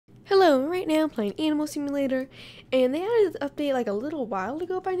Hello, right now I'm playing Animal Simulator, and they added this update like a little while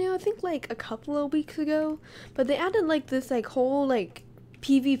ago by now, I think like a couple of weeks ago, but they added like this like whole like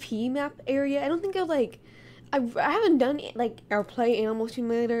PvP map area. I don't think I haven't done like or play Animal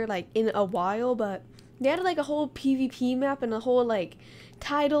Simulator like in a while, but they added like a whole PvP map and a whole like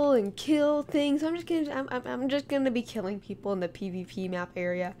title and kill thing. So I'm just gonna be killing people in the PvP map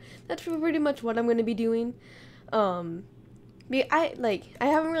area. That's pretty much what I'm gonna be doing. I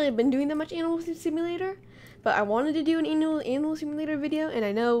haven't really been doing that much Animal Simulator, but I wanted to do an Animal Simulator video, and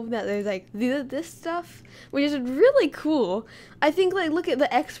I know that there's like this stuff, which is really cool. I think like look at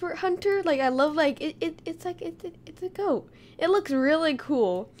the Expert Hunter, like I love like it's a goat. It looks really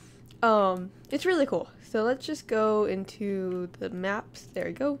cool. It's really cool. So let's just go into the maps. There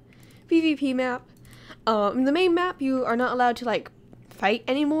we go. PvP map. In the main map, you are not allowed to like fight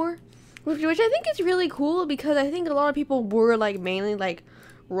anymore. Which I think is really cool because I think a lot of people were like mainly like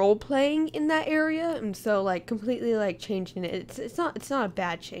role playing in that area, and so like completely like changing it. It's not a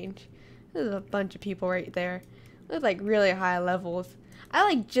bad change. There's a bunch of people right there with like really high levels. I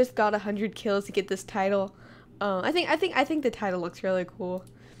like just got 100 kills to get this title. I think the title looks really cool.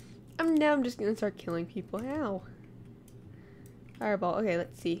 I'm just gonna start killing people. Ow. Fireball. Okay,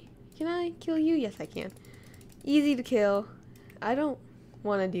 let's see. Can I kill you? Yes, I can. Easy to kill. I don't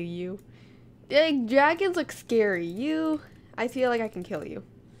want to do you. Like, dragons look scary. I feel like I can kill you.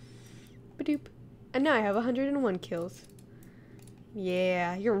 Badoop. And now I have 101 kills.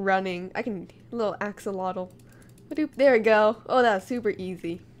 Yeah, you're running. I can, little axolotl. Badoop. There we go. Oh, that was super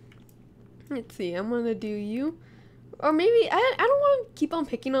easy. Let's see, I'm gonna do you. Or maybe, I don't want to keep on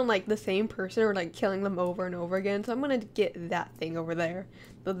picking on, like, the same person or, like, killing them over and over again. So I'm gonna get that thing over there.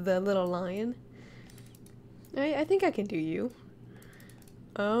 The little lion. I think I can do you.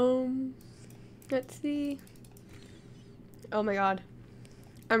 Let's see. Oh my god.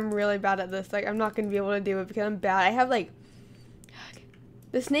 I'm really bad at this. Like, I'm not going to be able to do it because I'm bad. I have, like,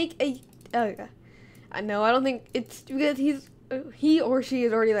 the snake. I know. I don't think it's because he or she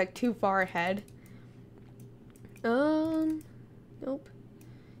is already, like, too far ahead. Nope.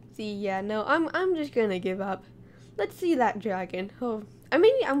 See, yeah, no. I'm just going to give up. Let's see that dragon. Oh, I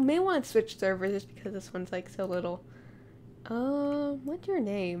may want to switch servers just because this one's, like, so little. What's your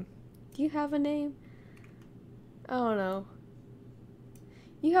name? Do you have a name? I don't know.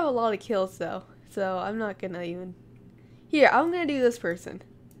 You have a lot of kills though, so I'm not gonna even... Here, I'm gonna do this person.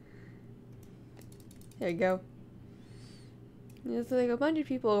 There you go. There's like a bunch of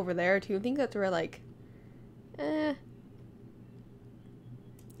people over there too. I think that's where like... I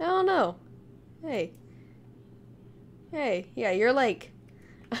don't know. Hey. Hey, yeah, you're like...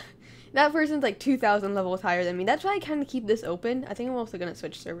 That person's like 2,000 levels higher than me. That's why I kind of keep this open. I think I'm also going to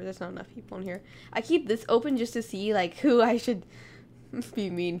switch servers. There's not enough people in here. I keep this open just to see like who I should be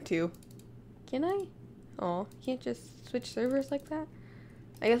mean to. Can I? Oh, can't just switch servers like that?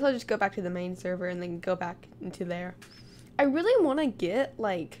 I guess I'll just go back to the main server and then go back into there. I really want to get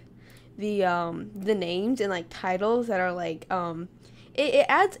like the names and like titles that are like it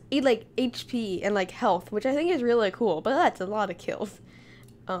adds like HP and like health, which I think is really cool, but that's a lot of kills.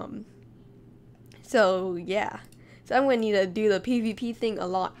 So yeah, so I'm gonna need to do the PvP thing a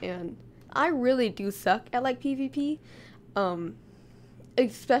lot, and I really do suck at like PvP,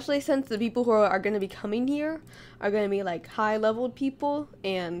 especially since the people who are gonna be coming here are gonna be like high leveled people,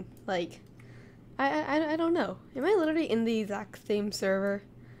 and like I don't know. Am I literally in the exact same server?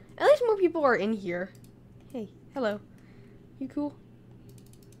 At least more people are in here. Hey, hello, you cool?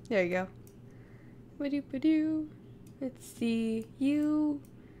 There you go. Badoo. Let's see, you,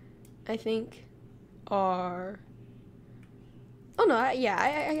 I think, are... Oh no,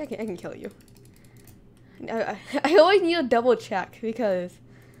 I can kill you. I always need to double check because...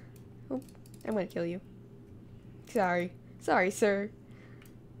 Oh, I'm gonna kill you. Sorry, sir.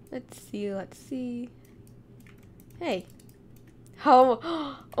 Let's see. Hey.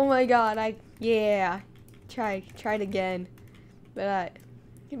 Oh, oh my god, yeah. Tried again. But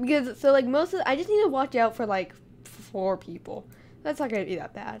because, so like I just need to watch out for like 4 people. That's not gonna be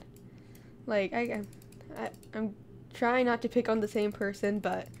that bad. Like I'm trying not to pick on the same person,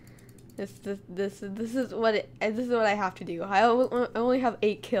 but this is what I have to do. I only have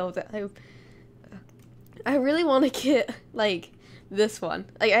 8 kills. I really want to get like this one.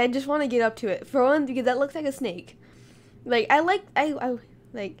 Like I just want to get up to it for one because that looks like a snake. Like I like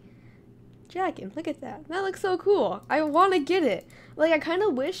dragon. Look at that. That looks so cool. I want to get it. Like I kind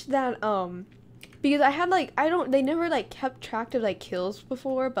of wish that because I had like they never like kept track of like kills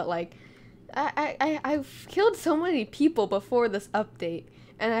before, but like I've killed so many people before this update,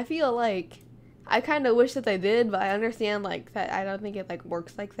 and I feel like I kind of wish that they did, but I understand like that. I don't think it like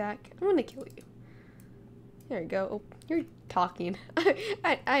works like that. I'm gonna kill you. There you go. Oh, you're talking.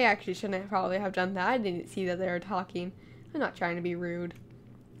 I actually shouldn't probably have done that. I didn't see that they were talking. I'm not trying to be rude.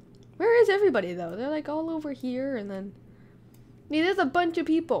 Where is everybody though? They're like all over here, and then there's a bunch of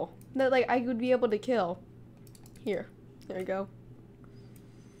people that like I would be able to kill. Here. There you go.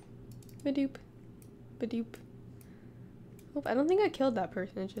 Badoop. Badoop. Oh, I don't think I killed that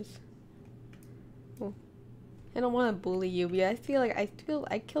person. It's just... Oh. I don't want to bully you, but I feel like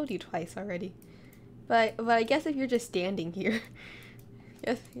I killed you twice already. But I guess if you're just standing here...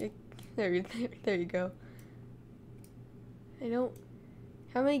 Yes, there you go. I don't...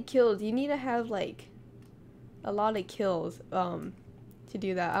 How many kills? You need to have, like, a lot of kills, to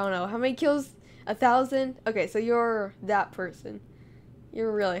do that. I don't know. How many kills? 1,000? Okay, so you're that person.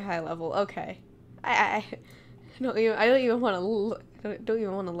 You're really high level. Okay. I don't even want to look. Don't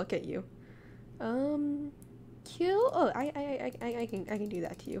even want to look at you. Kill. Oh, I can do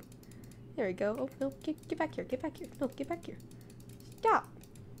that to you. There we go. Oh no, get back here. Get back here. No, get back here. Stop.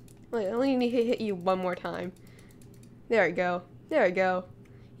 Wait, I only need to hit you one more time. There we go. There we go.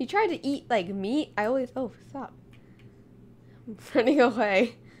 You tried to eat like meat. I always. Oh, stop. I'm running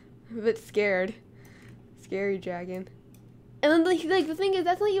away. I'm a bit scared. Scary dragon. And then like the thing is,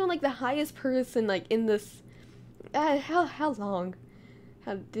 that's not even like the highest person like in this. How long?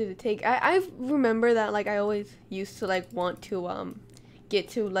 How did it take? I remember that like I always used to like want to get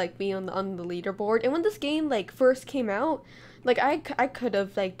to like be on the leaderboard, and when this game like first came out, like I could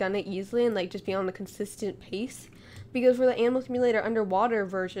have like done it easily and like just be on a consistent pace, because for the Animal Simulator Underwater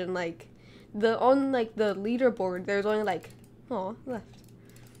version, like on the leaderboard there's only like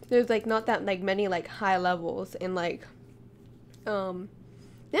there's like not that like many like high levels, and like now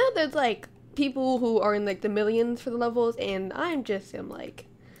there's like people who are in like the millions for the levels, and I'm like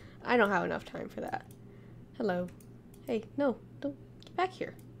I don't have enough time for that. Hello. Hey, no, don't get back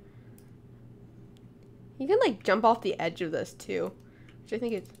here. You can like jump off the edge of this too, which I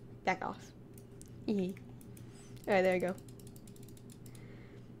think is back off. Alright, there you go.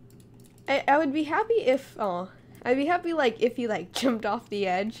 I would be happy if I'd be happy like if you like jumped off the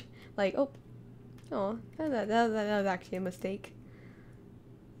edge, like that was actually a mistake.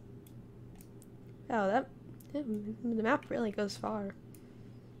 Oh, the map really goes far.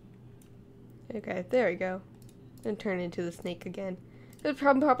 Okay, there we go. And turn into the snake again. It's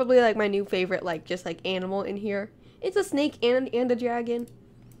probably like my new favorite, like just like animal in here. It's a snake and a dragon,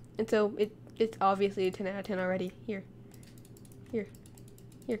 and so it's obviously a 10 out of 10 already. Here,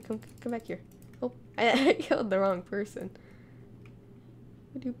 come back here. Oh, I killed the wrong person.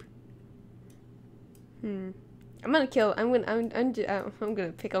 I'm gonna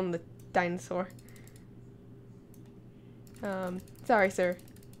pick on the dinosaur. Sorry, sir.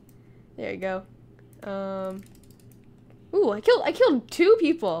 There you go. Ooh, I killed 2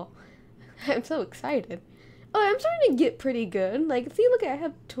 people. I'm so excited. Oh, I'm starting to get pretty good. Like, see, look, I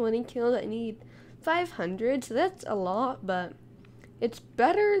have 20 kills. I need 500, so that's a lot, but it's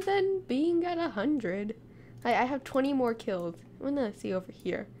better than being at 100. I have 20 more kills. I'm gonna see over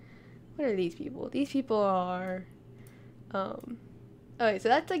here. What are these people? These people are, okay, so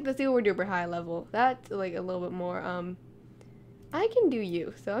that's like the super duper high level. That's like a little bit more, I can do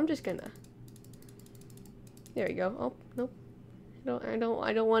you, so I'm just gonna. There we go. Oh, nope. I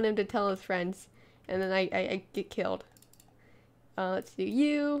don't want him to tell his friends, and then I get killed. Let's do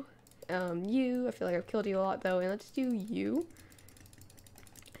you. You. I feel like I've killed you a lot though, and let's do you.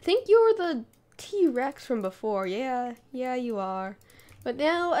 I think you're the T-Rex from before. Yeah, you are. But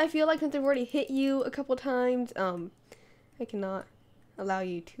now I feel like since I've already hit you a couple times, I cannot allow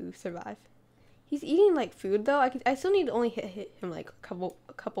you to survive. He's eating like food though. I still need to only hit him like a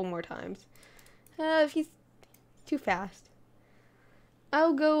couple more times. If he's too fast,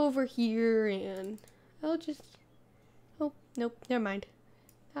 I'll go over here and I'll just. Oh nope, never mind.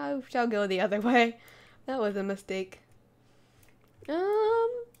 I shall go the other way. That was a mistake.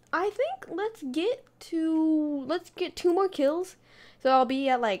 I think let's get 2 more kills. So I'll be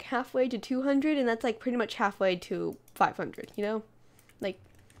at like halfway to 200, and that's like pretty much halfway to 500. You know, like.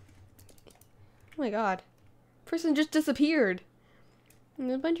 Oh my god. Person just disappeared. And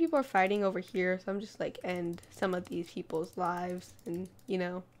a bunch of people are fighting over here, so I'm just like end some of these people's lives, and you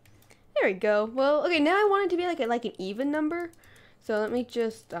know. There we go. Well, okay, now I want it to be like an even number. So let me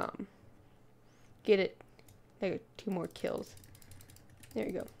just get it like 2 more kills. There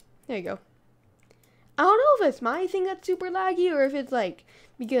you go. There you go. I don't know if it's my thing that's super laggy or if it's like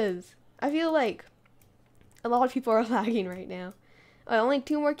because I feel like a lot of people are lagging right now. Only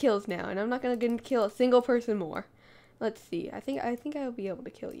 2 more kills now, and I'm not gonna kill a single person more. Let's see. I think I'll be able to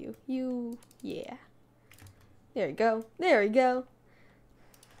kill you. Yeah. There you go. There we go.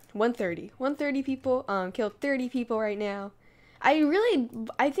 130. 130 people. Killed 30 people right now. I really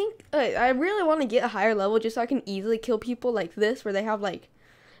want to get a higher level just so I can easily kill people like this, where they have like,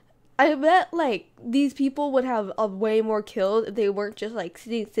 I bet like these people would have a way more kills if they weren't just like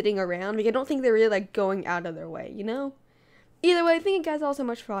sitting around. Because I don't think they're really like going out of their way, you know? Either way, thank you guys all so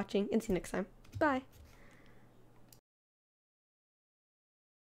much for watching, and see you next time. Bye.